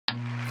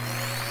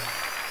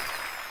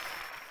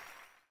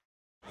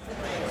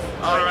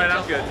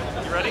Sounds good.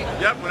 You ready?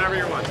 Yep, whenever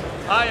you want.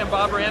 Hi, I'm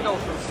Bob Randall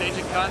from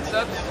Staging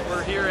Concepts.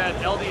 We're here at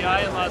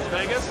LDI in Las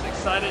Vegas.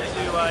 Excited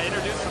to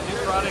introduce some new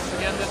products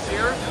again this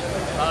year.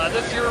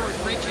 This year we're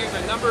reaching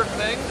a number of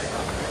things.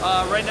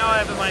 Right now I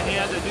have in my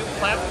hand a new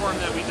platform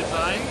that we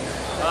designed.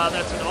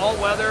 That's an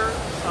all-weather,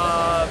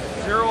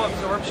 zero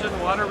absorption,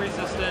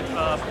 water-resistant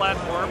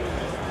platform.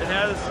 It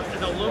has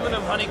an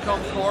aluminum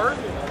honeycomb core,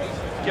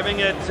 giving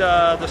it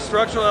the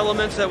structural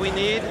elements that we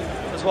need,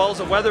 as well as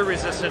the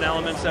weather-resistant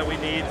elements that we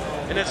need.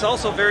 And it's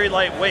also very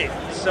lightweight.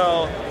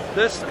 So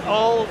this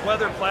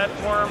all-weather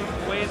platform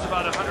weighs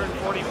about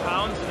 140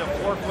 pounds in a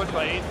 4-foot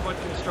by 8-foot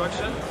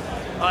construction.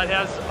 It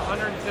has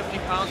 150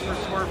 pounds per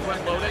square foot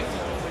loading.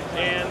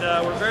 And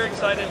we're very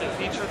excited to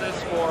feature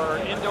this for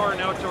indoor and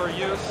outdoor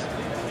use.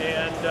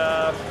 And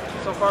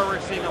so far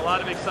we're seeing a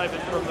lot of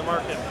excitement from the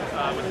market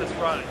with this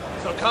product.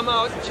 So come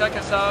out and check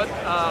us out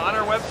on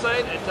our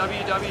website at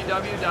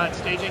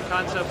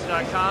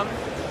www.stagingconcepts.com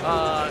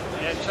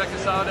and check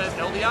us out at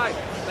LDI.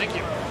 Thank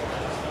you.